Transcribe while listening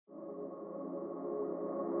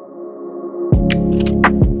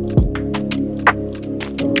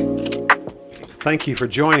Thank you for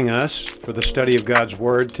joining us for the study of God's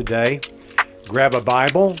Word today. Grab a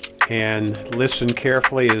Bible and listen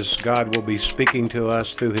carefully as God will be speaking to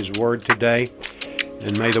us through His Word today.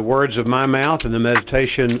 And may the words of my mouth and the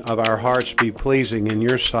meditation of our hearts be pleasing in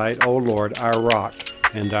your sight, O Lord, our rock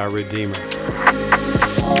and our Redeemer.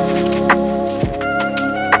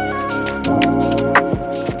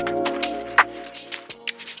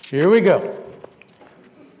 Here we go.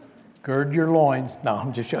 Gird your loins. No,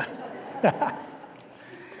 I'm just joking.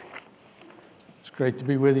 It's great to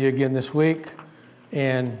be with you again this week,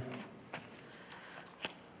 and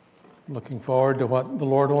looking forward to what the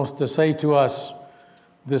Lord wants to say to us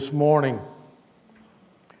this morning.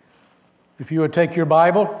 If you would take your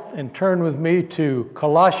Bible and turn with me to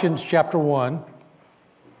Colossians chapter 1.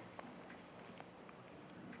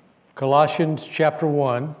 Colossians chapter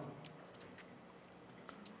 1.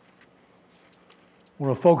 We're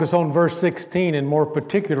going to focus on verse 16, and more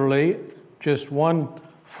particularly, just one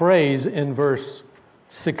phrase in verse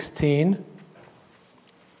 16.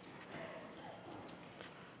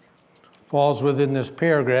 Falls within this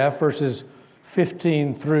paragraph, verses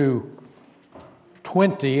 15 through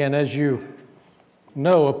 20. And as you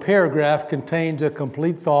know, a paragraph contains a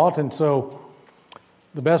complete thought, and so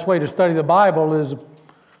the best way to study the Bible is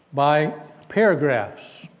by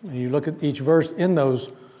paragraphs. And you look at each verse in those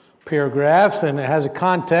paragraphs, and it has a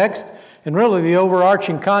context, and really the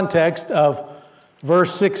overarching context of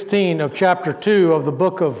verse 16 of chapter 2 of the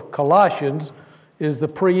book of Colossians is the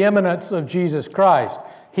preeminence of Jesus Christ.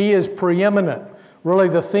 He is preeminent. Really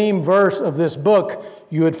the theme verse of this book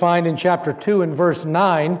you would find in chapter 2 and verse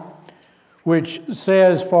 9, which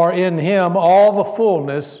says, "For in Him all the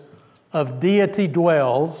fullness of deity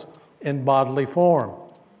dwells in bodily form."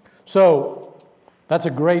 So that's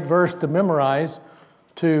a great verse to memorize,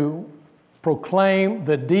 to proclaim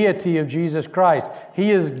the deity of Jesus Christ. He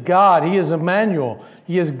is God. He is Emmanuel.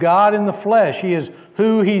 He is God in the flesh. He is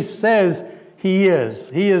who He says He is.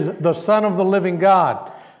 He is the Son of the living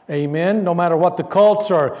God. Amen. No matter what the cults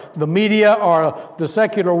or the media or the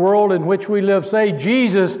secular world in which we live say,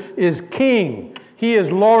 Jesus is King. He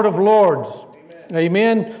is Lord of Lords.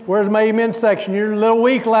 Amen. Where's my amen section? You're a little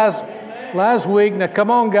weak last week. Now come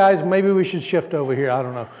on, guys. Maybe we should shift over here. I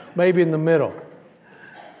don't know. Maybe in the middle.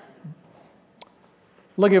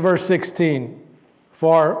 Look at verse 16.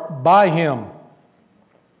 "For by Him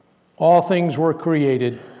all things were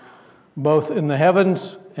created, both in the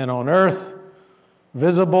heavens and on earth,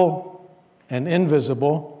 visible and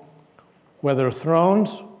invisible, whether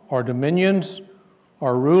thrones or dominions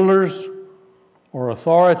or rulers or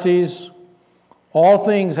authorities. All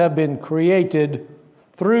things have been created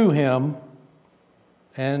through Him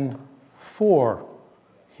and for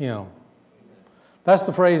Him." That's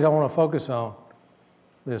the phrase I want to focus on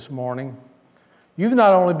this morning. You've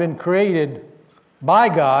not only been created by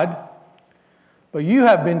God, but you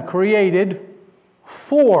have been created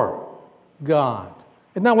for God.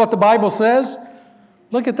 Isn't that what the Bible says?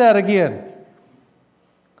 Look at that again.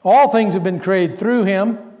 All things have been created through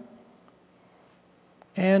Him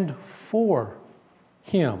and for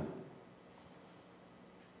Him.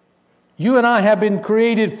 You and I have been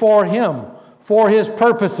created for Him, for His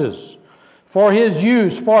purposes, for His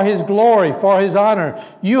use, for His glory, for His honor.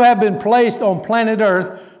 You have been placed on planet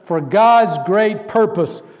Earth for God's great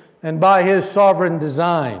purpose and by His sovereign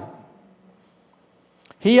design.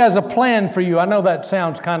 He has a plan for you. I know that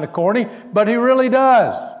sounds kind of corny, but He really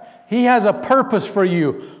does. He has a purpose for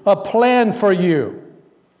you, a plan for you.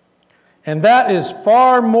 And that is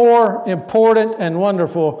far more important and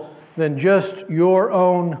wonderful than just your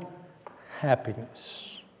own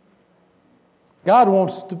happiness. God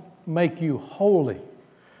wants to make you holy.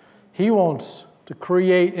 He wants to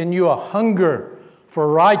create in you a hunger for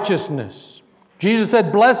righteousness. Jesus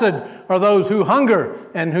said, "Blessed are those who hunger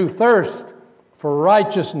and who thirst for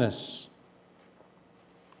righteousness."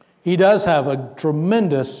 He does have a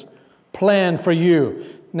tremendous plan for you.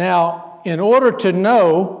 Now, in order to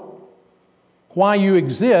know why you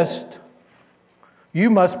exist, you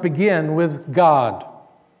must begin with God.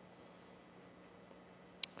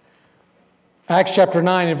 Acts chapter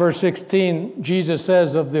 9 and verse 16, Jesus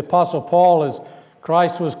says of the Apostle Paul, as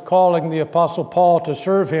Christ was calling the Apostle Paul to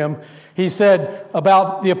serve Him, He said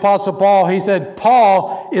about the Apostle Paul, He said,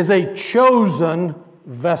 "Paul is a chosen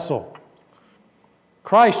vessel."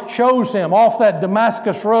 Christ chose him off that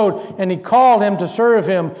Damascus road, and He called him to serve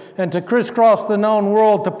Him and to crisscross the known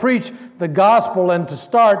world, to preach the gospel and to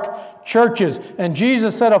start churches. And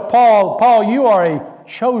Jesus said of Paul, "Paul, you are a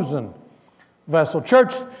chosen vessel."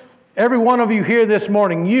 Church, every one of you here this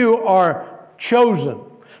morning, you are chosen.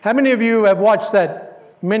 How many of you have watched that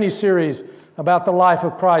mini-series about the life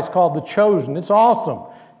of Christ called The Chosen. It's awesome.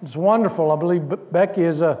 It's wonderful. I believe Becky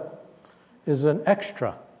is an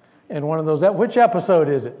extra in one of those. Which episode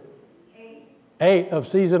is it? 8 of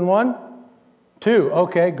season 1? 2.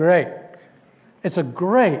 Okay, great. It's a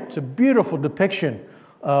beautiful depiction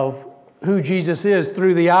of who Jesus is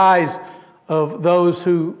through the eyes of those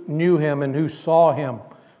who knew him and who saw him.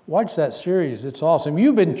 Watch that series. It's awesome.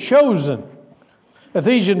 You've been chosen.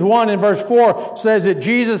 Ephesians 1 and verse 4 says that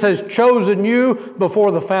Jesus has chosen you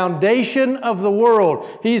before the foundation of the world.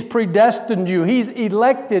 He's predestined you. He's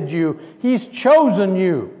elected you. He's chosen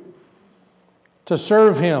you to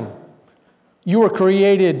serve him. You were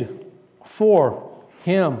created for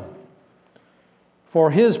him,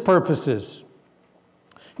 for his purposes.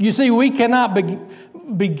 You see, we cannot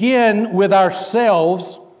begin with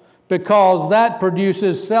ourselves, because that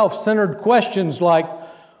produces self-centered questions like,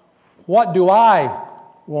 what do I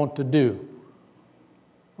want to do?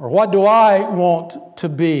 Or what do I want to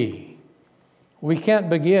be? We can't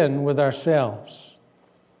begin with ourselves.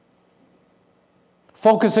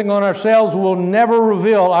 Focusing on ourselves will never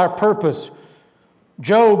reveal our purpose.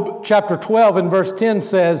 Job chapter 12 and verse 10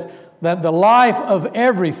 says that the life of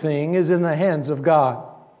everything is in the hands of God.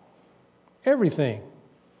 Everything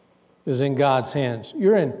is in God's hands.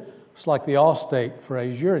 It's like the Allstate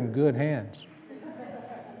phrase, you're in good hands.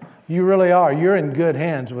 You really are. You're in good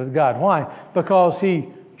hands with God. Why? Because he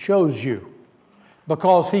chose you.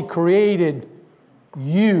 Because he created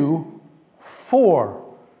you for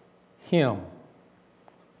him.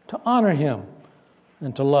 To honor him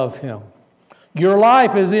and to love him. Your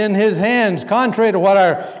life is in his hands. Contrary to what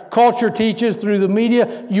our culture teaches through the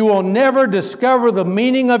media, you will never discover the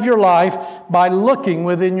meaning of your life by looking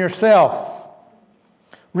within yourself.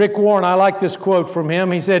 Rick Warren, I like this quote from him.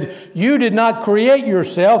 He said, "You did not create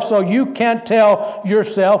yourself, so you can't tell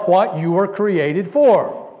yourself what you were created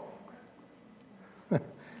for."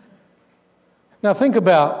 Now think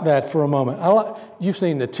about that for a moment. You've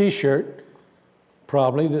seen the t-shirt,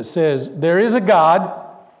 probably, that says, "There is a God,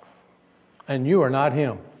 and you are not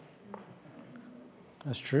him."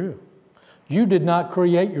 That's true. You did not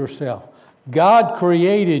create yourself. God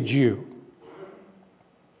created you.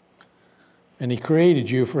 And he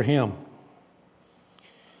created you for him.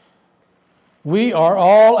 We are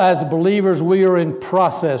all, as believers, we are in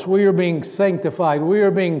process. We are being sanctified. We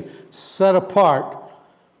are being set apart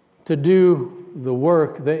to do the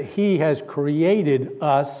work that he has created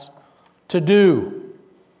us to do.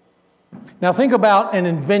 Now think about an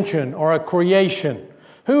invention or a creation.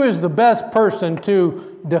 Who is the best person to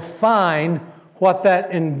define what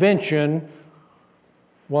that invention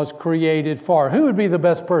was created for? Who would be the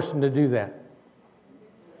best person to do that?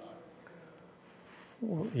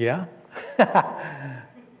 Yeah.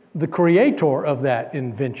 The creator of that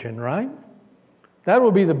invention, right? That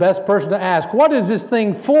would be the best person to ask, what is this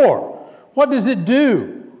thing for? What does it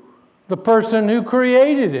do? The person who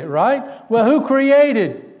created it, right? Well, who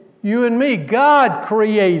created you and me? God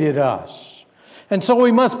created us. And so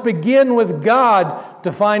we must begin with God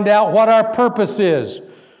to find out what our purpose is,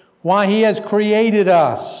 why he has created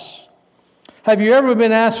us. Have you ever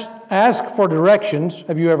been asked for directions?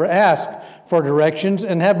 Have you ever asked for directions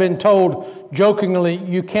and have been told jokingly,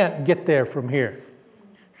 you can't get there from here?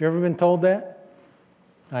 Have you ever been told that?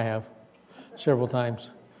 I have, several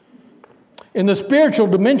times. In the spiritual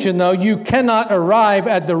dimension, though, you cannot arrive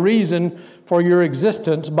at the reason for your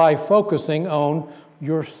existence by focusing on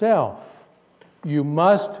yourself. You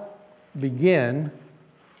must begin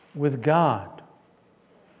with God.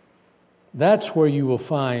 That's where you will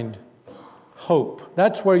find hope.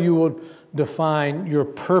 That's where you will define your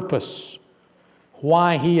purpose,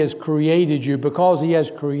 why he has created you, because he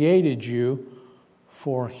has created you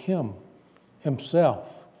for him,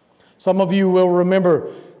 himself. Some of you will remember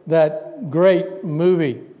that great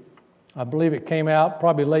movie. I believe it came out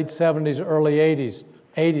probably late 70s, early 80s,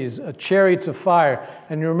 Chariots of Fire.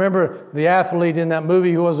 And you remember the athlete in that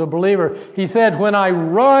movie who was a believer. He said, "When I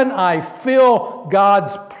run, I feel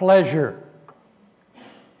God's pleasure."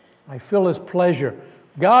 I feel his pleasure.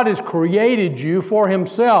 God has created you for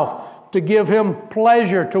himself, to give him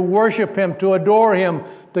pleasure, to worship him, to adore him,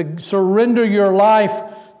 to surrender your life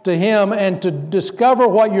to him, and to discover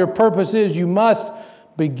what your purpose is. You must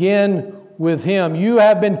begin with him. You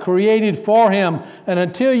have been created for him. And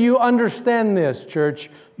until you understand this, church,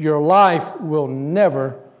 your life will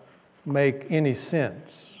never make any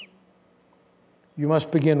sense. You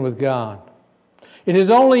must begin with God. It is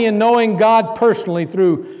only in knowing God personally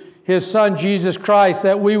through his Son, Jesus Christ,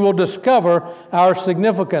 that we will discover our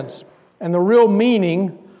significance and the real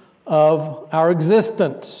meaning of our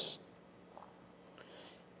existence.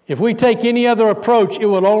 If we take any other approach, it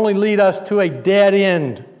will only lead us to a dead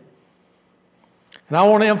end. And I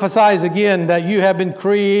want to emphasize again that you have been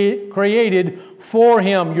created for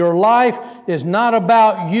Him. Your life is not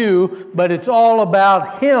about you, but it's all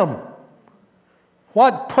about Him.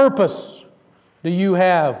 What purpose do you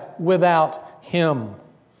have without Him?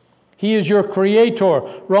 He is your creator.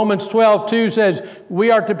 Romans 12:2 says,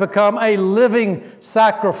 we are to become a living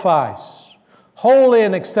sacrifice, holy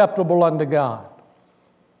and acceptable unto God.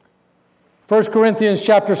 1 Corinthians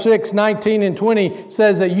chapter 6, 19 and 20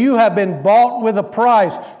 says that you have been bought with a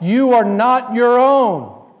price. You are not your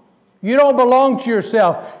own. You don't belong to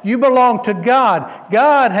yourself. You belong to God.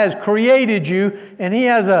 God has created you, and He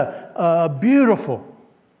has a beautiful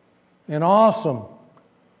and awesome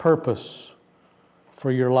purpose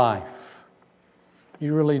for your life. He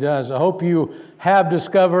really does. I hope you have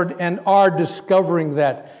discovered and are discovering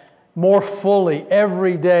that more fully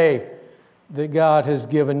every day that God has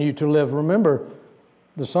given you to live. Remember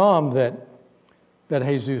the psalm that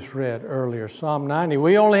Jesus read earlier, Psalm 90.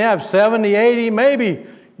 We only have 70, 80, maybe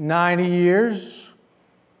 90 years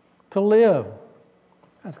to live.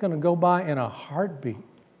 That's going to go by in a heartbeat.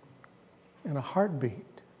 In a heartbeat.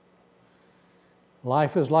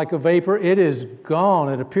 Life is like a vapor. It is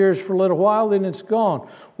gone. It appears for a little while, then it's gone.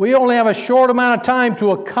 We only have a short amount of time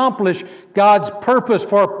to accomplish God's purpose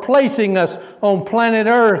for placing us on planet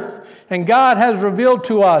Earth. And God has revealed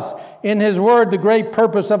to us in His Word the great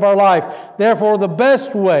purpose of our life. Therefore, the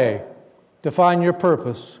best way to find your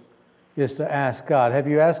purpose is to ask God. Have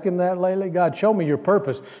you asked Him that lately? God, show me your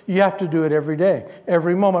purpose. You have to do it every day,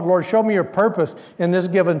 every moment. Lord, show me your purpose in this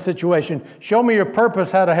given situation. Show me your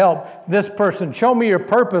purpose how to help this person. Show me your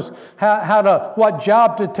purpose what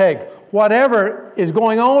job to take. Whatever is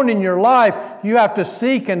going on in your life, you have to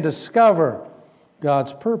seek and discover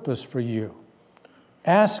God's purpose for you.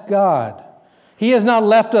 Ask God. He has not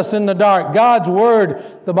left us in the dark. God's Word,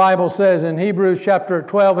 the Bible says in Hebrews chapter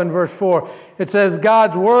 12 and verse 4, it says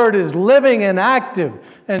God's Word is living and active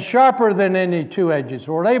and sharper than any two-edged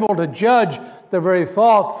sword, able to judge the very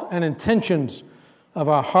thoughts and intentions of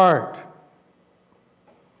our heart.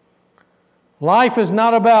 Life is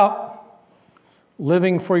not about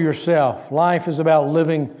living for yourself. Life is about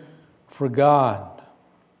living for God.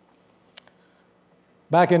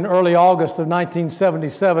 Back in early August of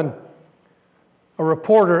 1977, a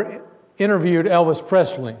reporter interviewed Elvis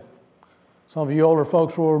Presley. Some of you older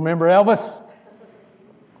folks will remember Elvis.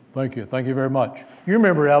 Thank you. Thank you very much. You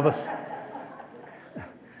remember Elvis.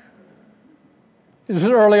 This is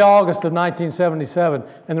early August of 1977,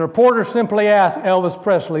 and the reporter simply asked Elvis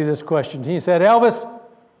Presley this question. He said, Elvis,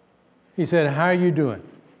 he said, how are you doing?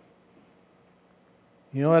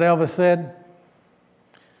 You know what Elvis said?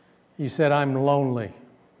 He said, I'm lonely.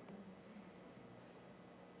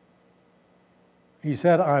 He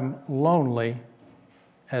said, I'm lonely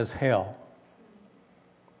as hell.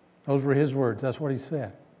 Those were his words. That's what he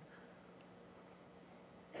said.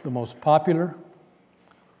 The most popular,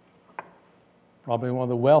 probably one of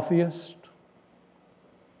the wealthiest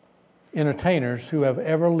entertainers who have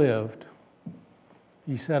ever lived.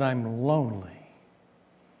 He said, I'm lonely.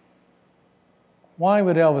 Why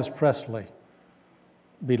would Elvis Presley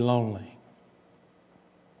be lonely?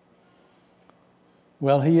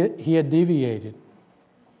 Well, he had deviated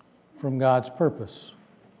from God's purpose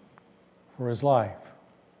for his life.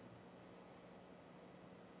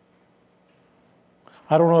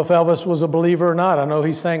 I don't know if Elvis was a believer or not. I know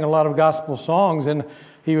he sang a lot of gospel songs, and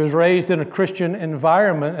he was raised in a Christian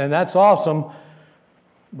environment, and that's awesome.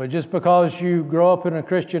 But just because you grow up in a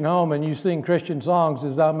Christian home and you sing Christian songs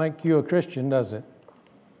does not make you a Christian, does it?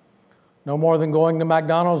 No more than going to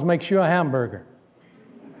McDonald's makes you a hamburger.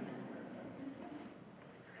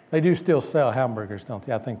 They do still sell hamburgers, don't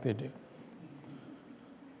they? I think they do.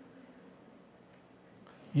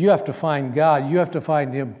 You have to find God. You have to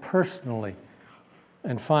find Him personally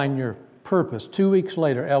and find your purpose. 2 weeks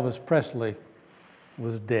later, Elvis Presley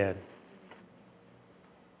was dead.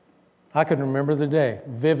 I can remember the day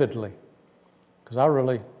vividly because I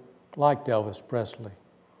really liked Elvis Presley.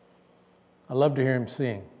 I loved to hear him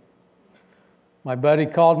sing. My buddy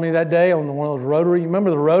called me that day on one of those rotary, you remember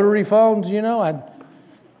the rotary phones, you know?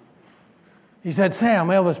 He said, Sam,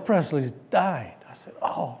 Elvis Presley's died. I said,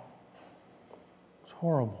 oh, it's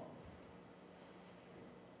horrible.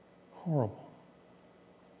 Horrible.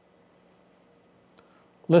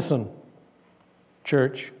 Listen,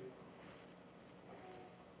 church.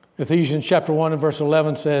 Ephesians chapter 1 and verse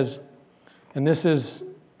 11 says, and this is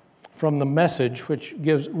from the Message, which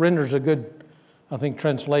renders a good, I think,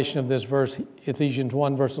 translation of this verse, Ephesians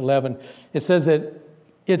 1 verse 11. It says that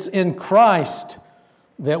it's in Christ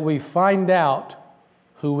that we find out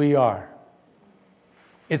who we are.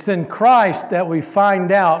 It's in Christ that we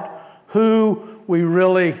find out who we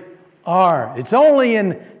really are. It's only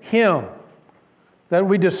in Him that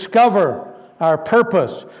we discover our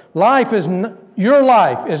purpose. Your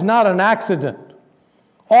life is not an accident.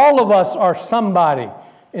 All of us are somebody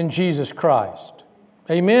in Jesus Christ.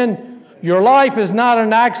 Amen? Your life is not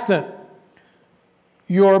an accident.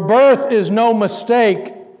 Your birth is no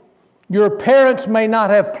mistake. Your parents may not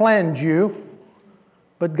have planned you,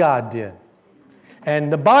 but God did.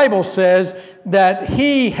 And the Bible says that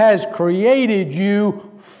He has created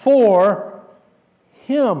you for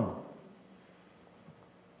Him.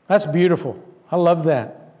 That's beautiful. I love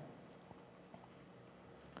that.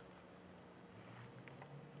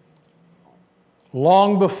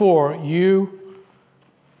 Long before you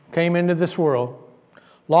came into this world,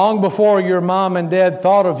 long before your mom and dad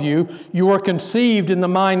thought of you, you were conceived in the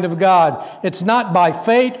mind of God. It's not by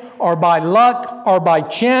fate or by luck or by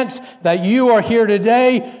chance that you are here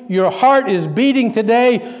today. Your heart is beating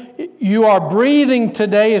today. You are breathing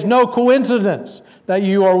today. It's no coincidence that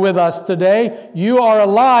you are with us today. You are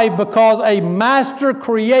alive because a master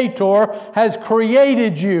creator has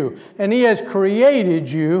created you. And He has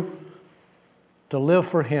created you to live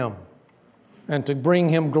for Him and to bring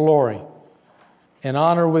Him glory and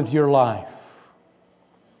honor with your life.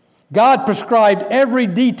 God prescribed every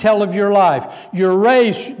detail of your life. Your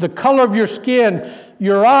race, the color of your skin,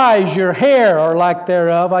 your eyes, your hair, or lack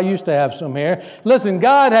thereof. I used to have some hair. Listen,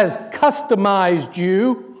 God has customized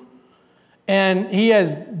you, and He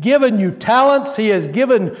has given you talents. He has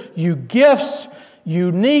given you gifts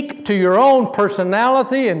unique to your own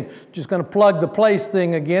personality. And just going to plug the place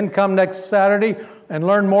thing again. Come next Saturday and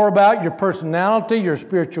learn more about your personality, your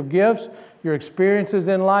spiritual gifts, your experiences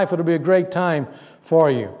in life. It'll be a great time for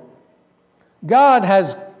you. God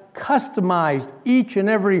has customized each and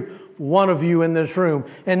every one of you in this room,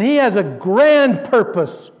 and He has a grand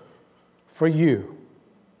purpose for you.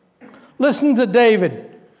 Listen to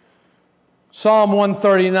David, Psalm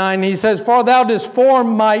 139. He says, "For Thou didst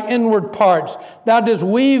form my inward parts. Thou didst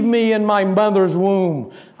weave me in my mother's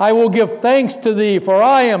womb. I will give thanks to Thee, for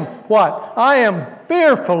I am" what? "I am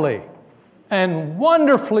fearfully and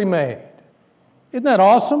wonderfully made." Isn't that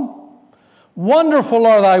awesome? Wonderful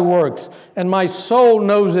are Thy works, and my soul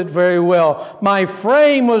knows it very well. My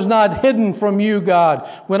frame was not hidden from You, God,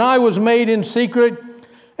 when I was made in secret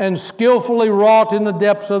and skillfully wrought in the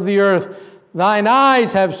depths of the earth. Thine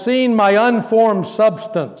eyes have seen my unformed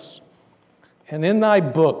substance, and in Thy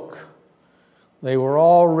book they were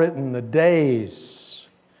all written, the days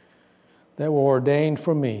that were ordained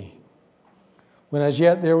for me, when as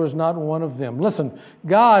yet there was not one of them. Listen,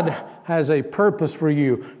 God has a purpose for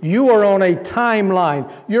you. You are on a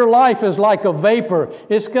timeline. Your life is like a vapor.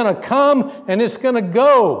 It's going to come and it's going to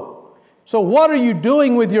go. So what are you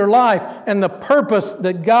doing with your life and the purpose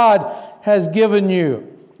that God has given you?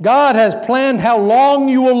 God has planned how long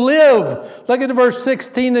you will live. Look at verse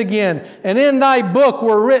 16 again. "And in Thy book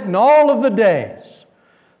were written all of the days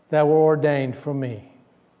that were ordained for me."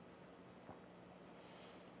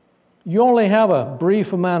 You only have a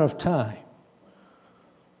brief amount of time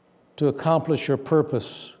to accomplish your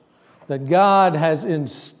purpose that God has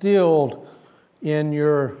instilled in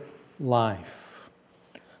your life.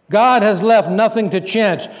 God has left nothing to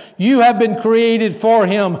chance. You have been created for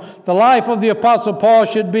Him. The life of the Apostle Paul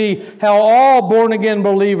should be how all born-again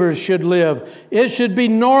believers should live. It should be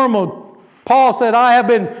normal. Paul said, "I have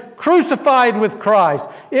been crucified with Christ.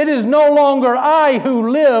 It is no longer I who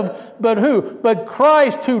live, but who? But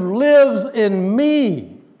Christ who lives in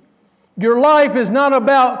me." Your life is not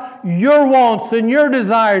about your wants and your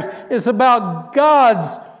desires. It's about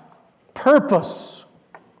God's purpose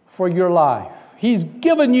for your life. He's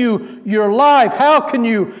given you your life. How can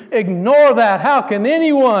you ignore that? How can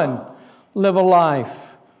anyone live a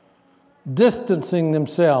life distancing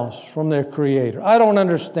themselves from their Creator? I don't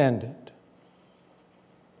understand it.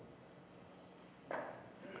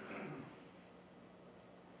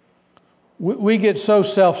 We get so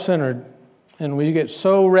self-centered and we get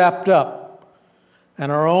so wrapped up in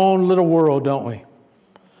our own little world, don't we?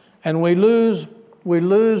 And we lose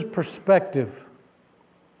perspective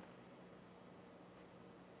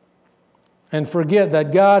and forget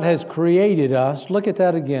that God has created us. Look at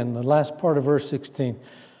that again, the last part of verse 16.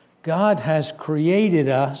 God has created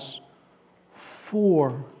us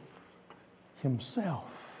for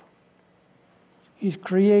Himself. He's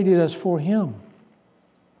created us for Him.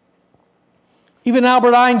 Even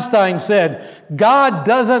Albert Einstein said, God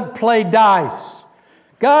doesn't play dice.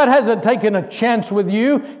 God hasn't taken a chance with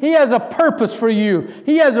you. He has a purpose for you.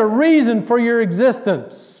 He has a reason for your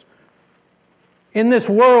existence. in this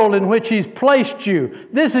world in which He's placed you.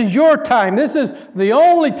 This is your time. This is the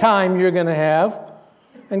only time you're going to have.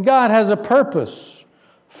 And God has a purpose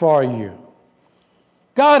for you.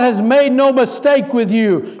 God has made no mistake with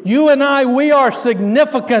you. You and I, we are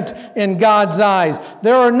significant in God's eyes.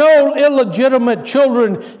 There are no illegitimate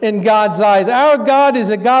children in God's eyes. Our God is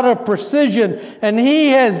a God of precision, and He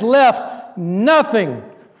has left nothing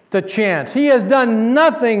to chance. He has done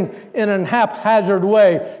nothing in a haphazard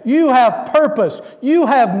way. You have purpose. You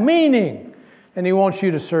have meaning, and He wants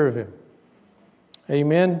you to serve Him.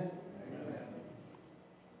 Amen.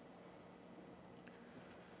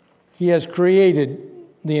 He has created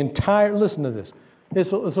the entire, listen to this.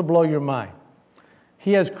 This will blow your mind.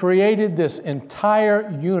 He has created this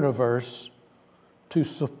entire universe to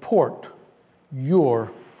support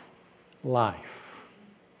your life.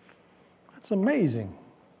 That's amazing.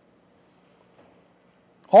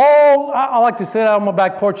 I like to sit out on my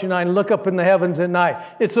back porch at night and look up in the heavens at night.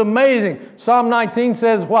 It's amazing. Psalm 19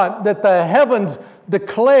 says what? That the heavens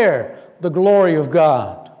declare the glory of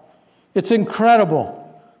God. It's incredible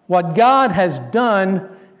what God has done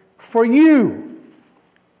for you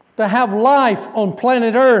to have life on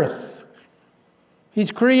planet Earth.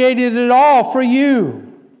 He's created it all for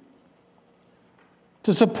you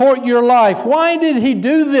to support your life. Why did He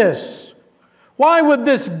do this? Why would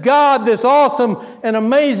this God, this awesome and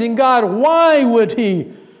amazing God, why would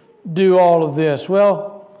He do all of this?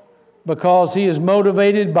 Well, because He is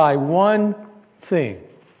motivated by one thing.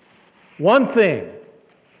 One thing.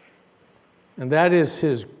 And that is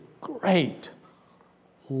His great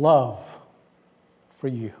love for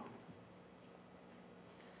you.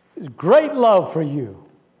 His great love for you.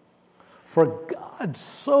 For God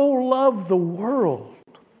so loved the world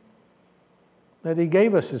that He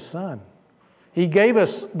gave us His Son. He gave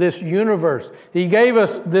us this universe. He gave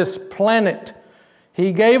us this planet.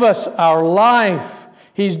 He gave us our life.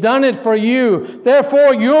 He's done it for you.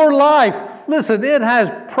 Therefore, your life, listen, it has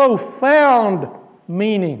profound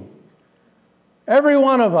meaning. Every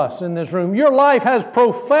one of us in this room, your life has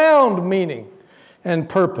profound meaning and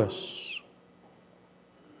purpose.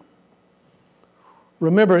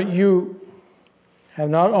 Remember, you have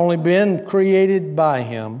not only been created by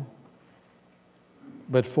Him,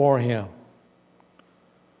 but for Him.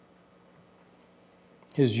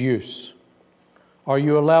 His use. Are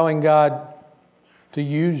you allowing God to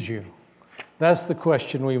use you? That's the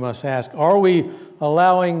question we must ask. Are we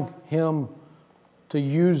allowing Him to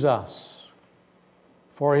use us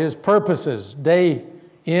for His purposes, day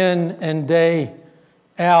in and day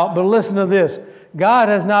out? But listen to this. God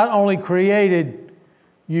has not only created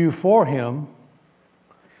you for Him,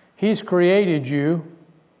 He's created you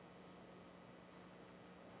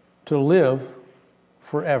to live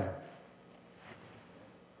forever.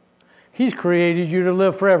 He's created you to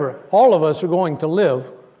live forever. All of us are going to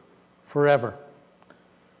live forever.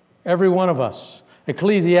 Every one of us.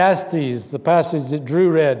 Ecclesiastes, the passage that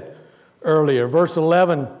Drew read earlier, verse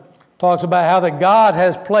 11 talks about how that God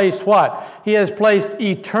has placed what? He has placed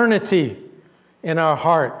eternity in our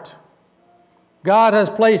heart. God has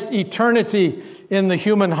placed eternity in the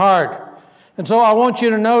human heart. And so I want you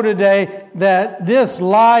to know today that this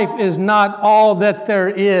life is not all that there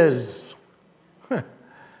is.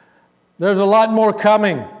 There's a lot more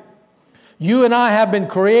coming. You and I have been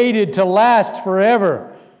created to last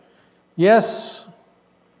forever. Yes,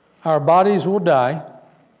 our bodies will die.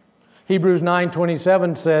 Hebrews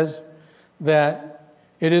 9:27 says that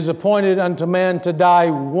it is appointed unto man to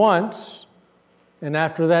die once, and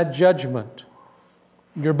after that judgment.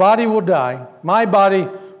 Your body will die. My body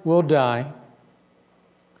will die.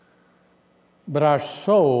 But our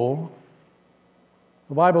soul,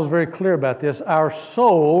 the Bible is very clear about this, our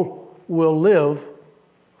soul will live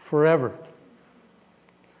forever.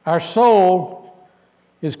 Our soul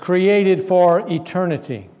is created for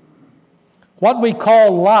eternity. What we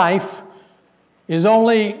call life is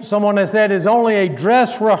only, someone has said, is only a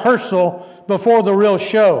dress rehearsal before the real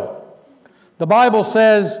show. The Bible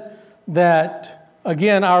says that,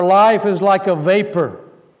 again, our life is like a vapor.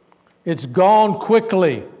 It's gone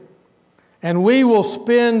quickly. And we will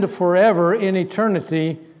spend forever in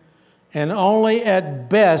eternity, and only at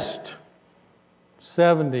best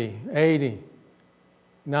 70, 80,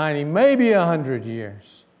 90, maybe 100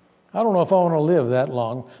 years. I don't know if I want to live that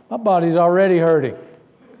long. My body's already hurting.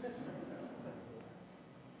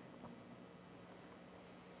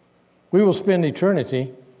 We will spend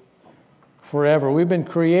eternity forever. We've been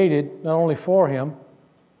created not only for Him,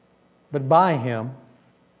 but by Him.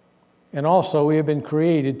 And also we have been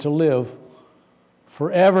created to live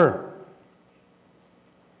forever.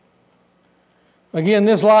 Again,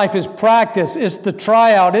 this life is practice. It's the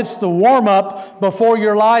tryout. It's the warm-up before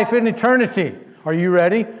your life in eternity. Are you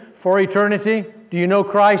ready for eternity? Do you know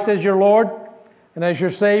Christ as your Lord and as your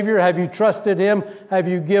Savior? Have you trusted Him? Have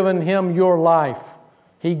you given Him your life?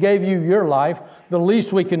 He gave you your life. The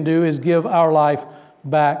least we can do is give our life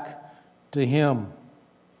back to Him.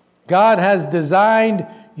 God has designed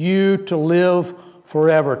you to live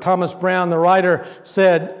forever. Thomas Brown, the writer,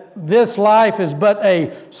 said, this life is but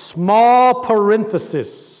a small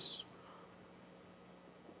parenthesis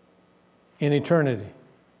in eternity.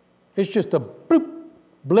 It's just a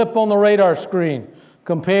blip on the radar screen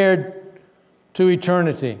compared to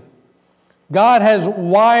eternity. God has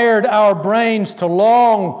wired our brains to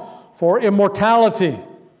long for immortality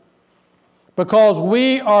because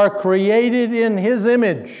we are created in His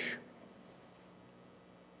image.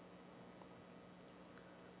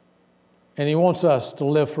 And He wants us to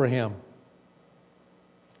live for Him.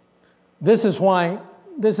 This is why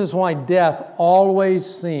death always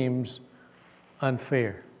seems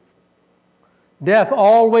unfair. Death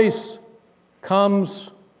always comes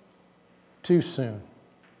too soon,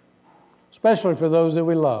 especially for those that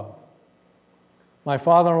we love. My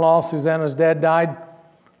father-in-law, Susanna's dad, died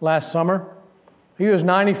last summer. He was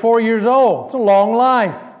 94 years old. It's a long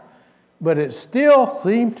life, but it still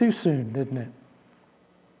seemed too soon, didn't it?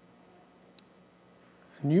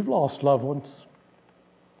 And you've lost loved ones.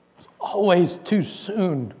 It's always too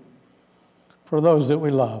soon for those that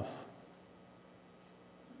we love.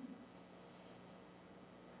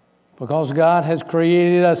 Because God has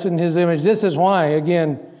created us in His image. This is why,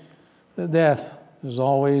 again, death is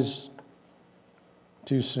always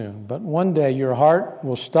too soon. But one day your heart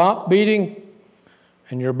will stop beating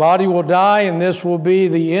and your body will die, and this will be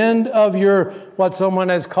the end of your, what someone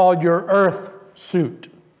has called your earth suit.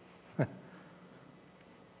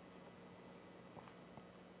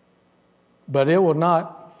 But it will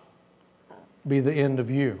not be the end of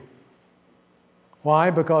you.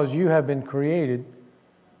 Why? Because you have been created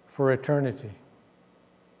for eternity.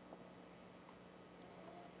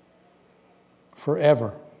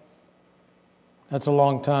 Forever. That's a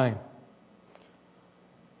long time.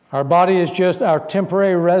 Our body is just our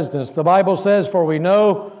temporary residence. The Bible says, for we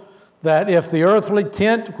know that if the earthly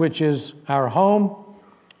tent, which is our home,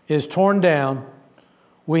 is torn down,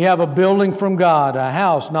 we have a building from God, a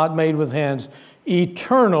house not made with hands,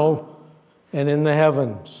 eternal and in the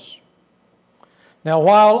heavens. Now,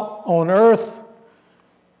 while on earth,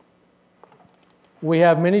 we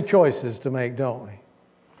have many choices to make, don't we?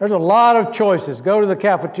 There's a lot of choices. Go to the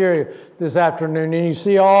cafeteria this afternoon and you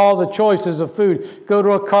see all the choices of food. Go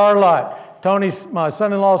to a car lot. My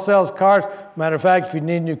son-in-law sells cars. Matter of fact, if you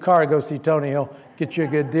need a new car, go see Tony. He'll get you a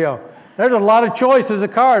good deal. There's a lot of choices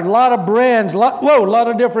of cars, a lot of brands, a lot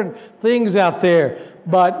of different things out there.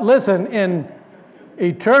 But listen, in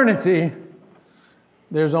eternity,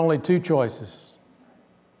 there's only two choices.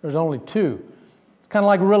 There's only two. It's kind of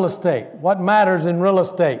like real estate. What matters in real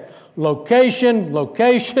estate? Location,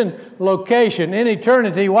 location, location. In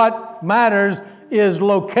eternity, what matters is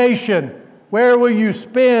location. Where will you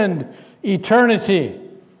spend eternity?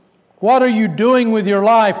 What are you doing with your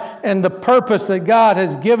life and the purpose that God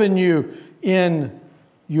has given you in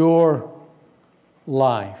your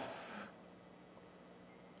life?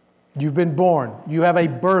 You've been born. You have a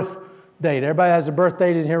birth date. Everybody has a birth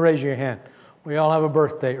date in here? Raise your hand. We all have a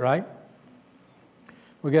birth date, right?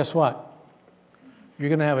 Well, guess what? You're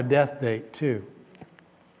going to have a death date too.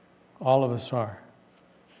 All of us are.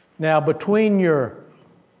 Now, between your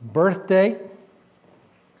birth date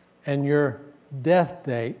and your death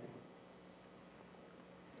date,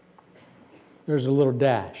 there's a little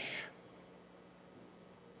dash.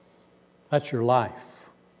 That's your life.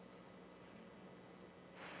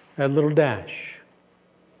 That little dash.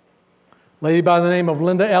 A lady by the name of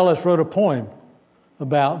Linda Ellis wrote a poem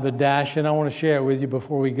about the dash, and I want to share it with you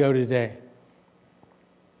before we go today.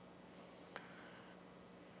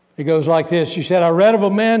 It goes like this. She said, I read of a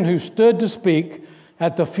man who stood to speak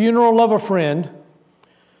at the funeral of a friend.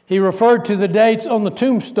 He referred to the dates on the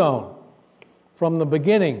tombstone from the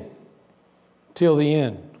beginning till the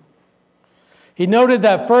end. He noted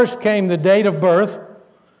that first came the date of birth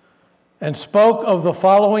and spoke of the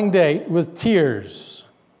following date with tears.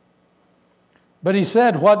 But he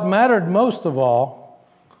said what mattered most of all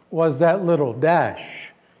was that little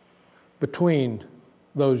dash between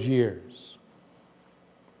those years.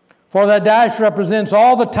 For that dash represents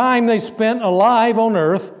all the time they spent alive on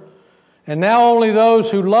earth, and now only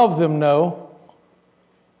those who love them know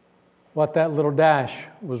what that little dash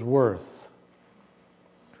was worth.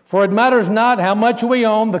 For it matters not how much we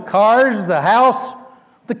own, the cars, the house,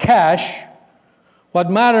 the cash. What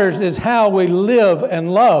matters is how we live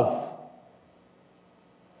and love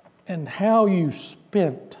and how you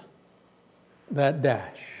spent that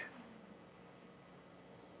dash.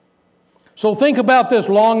 So think about this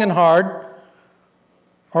long and hard.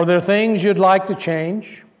 Are there things you'd like to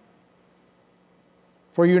change?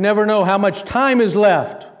 For you never know how much time is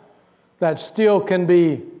left that still can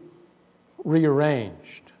be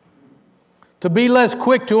rearranged. To be less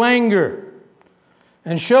quick to anger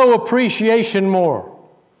and show appreciation more.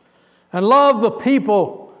 And love the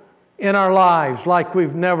people in our lives like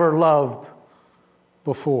we've never loved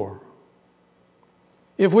before.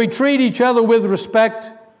 If we treat each other with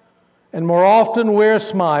respect and more often wear a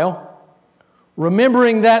smile,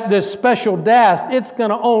 remembering that this special dash, it's going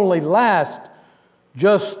to only last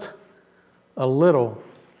just a little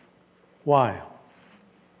while.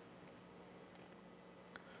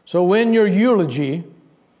 So when your eulogy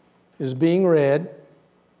is being read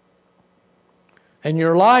and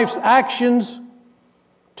your life's actions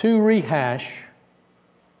to rehash,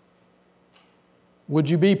 would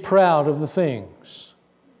you be proud of the things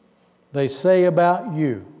they say about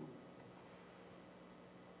you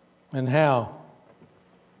and how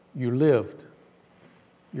you lived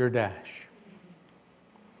your dash?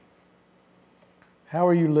 How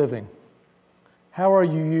are you living? How are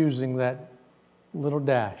you using that little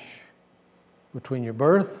dash between your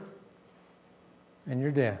birth and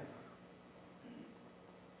your death?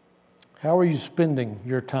 How are you spending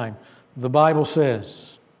your time? The Bible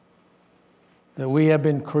says that we have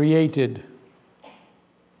been created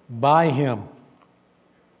by Him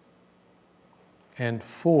and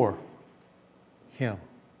for Him.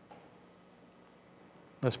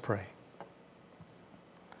 Let's pray.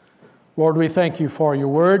 Lord, we thank You for Your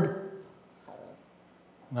word.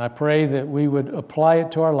 And I pray that we would apply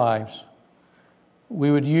it to our lives.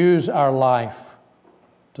 We would use our life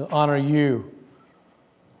to honor You,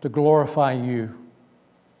 to glorify You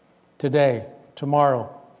today,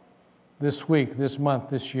 tomorrow, this week, this month,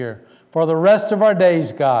 this year. For the rest of our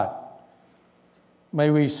days, God, may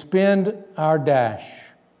we spend our dash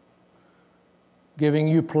giving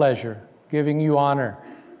You pleasure, giving You honor,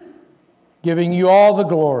 giving You all the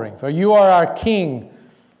glory. For You are our King,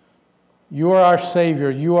 You are our Savior,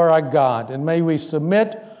 You are our God, and may we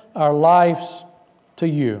submit our lives to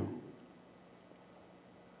You.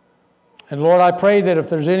 And Lord, I pray that if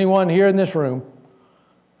there's anyone here in this room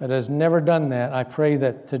that has never done that, I pray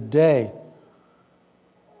that today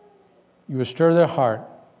You would stir their heart.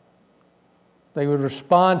 They would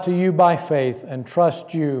respond to You by faith and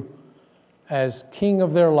trust You as King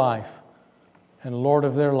of their life and Lord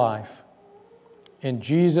of their life. In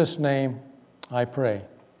Jesus' name I pray.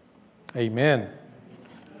 Amen.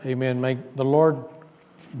 Amen. May the Lord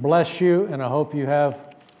bless you, and I hope you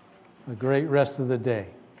have a great rest of the day.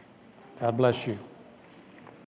 God bless you.